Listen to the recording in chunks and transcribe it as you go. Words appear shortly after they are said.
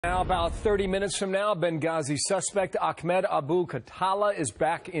Now, about 30 minutes from now, Benghazi suspect Ahmed Abu Khattala is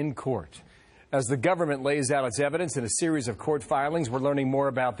back in court. As the government lays out its evidence in a series of court filings, we're learning more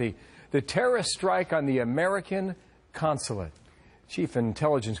about the terrorist strike on the American consulate. Chief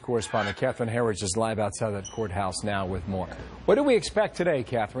Intelligence Correspondent Catherine Herridge is live outside that courthouse now with more. What do we expect today,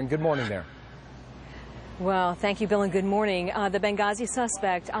 Catherine? Good morning there. Well, thank you, Bill, and good morning. The Benghazi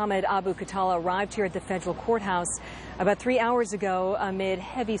suspect, Ahmed Abu Khattala, arrived here at the federal courthouse about 3 hours ago amid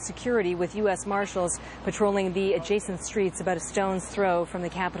heavy security with U.S. Marshals patrolling the adjacent streets about a stone's throw from the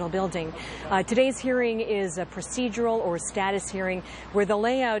Capitol building. Today's hearing is a procedural or status hearing where they'll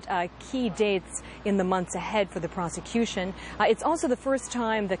lay out key dates in the months ahead for the prosecution. It's also the first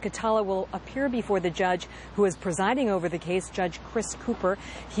time that Khattala will appear before the judge who is presiding over the case, Judge Chris Cooper.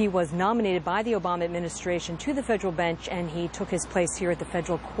 He was nominated by the Obama administration to the federal bench, and he took his place here at the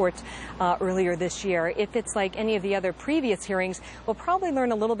federal court earlier this year. If it's like any of the other previous hearings, we'll probably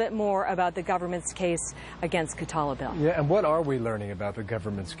learn a little bit more about the government's case against Khattala, Bill. Yeah, and what are we learning about the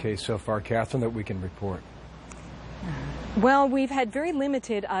government's case so far, Catherine, that we can report? Well, we've had very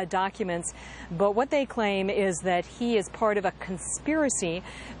limited documents, but what they claim is that he is part of a conspiracy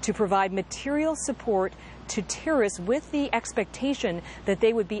to provide material support to terrorists with the expectation that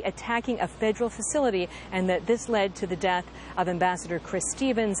they would be attacking a federal facility, and that this led to the death of Ambassador Chris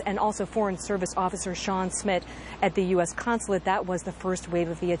Stevens and also Foreign Service Officer Sean Smith at the U.S. consulate. That was the first wave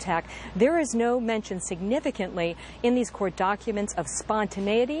of the attack. There is no mention significantly in these court documents of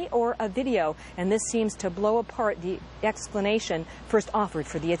spontaneity or a video, and this seems to blow apart the explanation first offered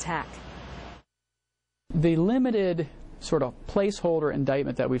for the attack. The limited sort of placeholder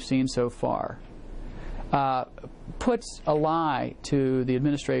indictment that we've seen so far puts a lie to the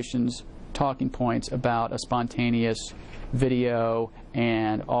administration's talking points about a spontaneous video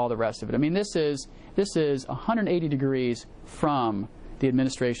and all the rest of it. I mean, this is 180 degrees from the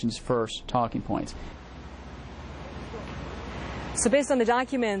administration's first talking points. So based on the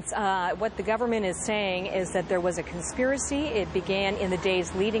documents, what the government is saying is that there was a conspiracy. It began in the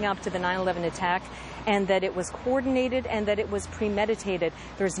days leading up to the 9/11 attack, and that it was coordinated and that it was premeditated.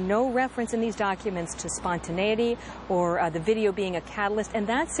 There's no reference in these documents to spontaneity or the video being a catalyst, and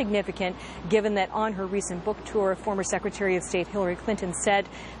that's significant given that on her recent book tour, former Secretary of State Hillary Clinton said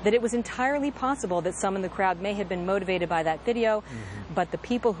that it was entirely possible that some in the crowd may have been motivated by that video, but the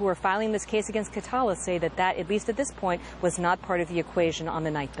people who are filing this case against Khattala say that at least at this point, was not part of the equation on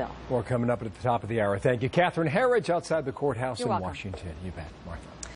the night, Bill. More coming up at the top of the hour. Thank you, Catherine Herridge, outside the courthouse You're in welcome. Washington. You bet, Martha.